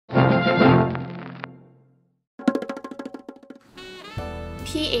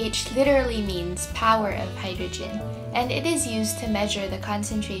pH literally means power of hydrogen, and it is used to measure the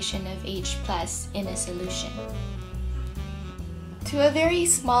concentration of H+ in a solution. To a very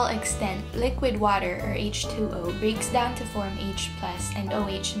small extent, liquid water, or H2O, breaks down to form H+ and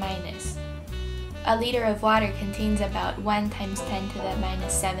OH-. A liter of water contains about 1 ×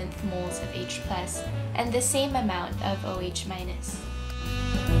 10⁻⁷ moles of H+, and the same amount of OH-.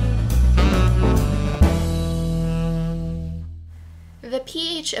 The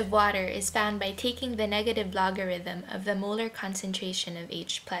pH of water is found by taking the negative logarithm of the molar concentration of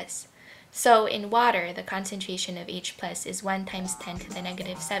H+. So in water, the concentration of H+ is 1 ×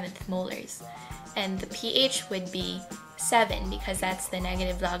 10⁻⁷ molars, and the pH would be 7 because that's the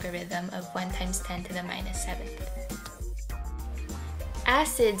negative logarithm of 1 × 10⁻⁷.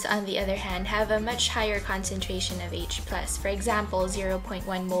 Acids, on the other hand, have a much higher concentration of H+. For example,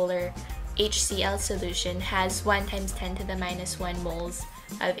 0.1 molar HCl solution has 1 × 10⁻⁻1 moles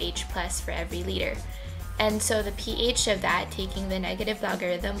of H+ for every liter. And so the pH of that, taking the negative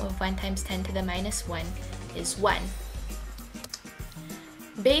logarithm of 1 × 10⁻⁻1, is 1.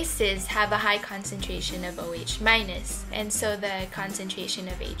 Bases have a high concentration of OH-, and so the concentration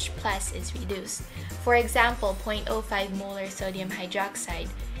of H+ is reduced. For example, 0.05 molar sodium hydroxide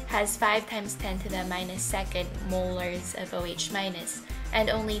has 5 × 10⁻² molars of OH-, and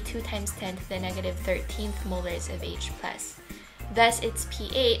only 2 × 10⁻13 molars of H+. Thus, its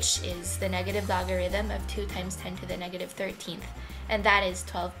pH is the negative logarithm of 2 × 10⁻13, and that is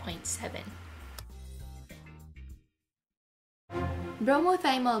 12.7.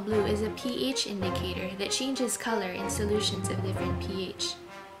 Bromothymol blue is a pH indicator that changes color in solutions of different pH.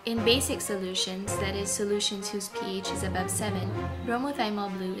 In basic solutions, that is, solutions whose pH is above 7,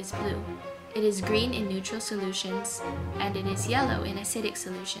 bromothymol blue is blue. It is green in neutral solutions, and it is yellow in acidic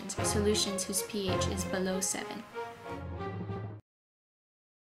solutions, or solutions whose pH is below 7.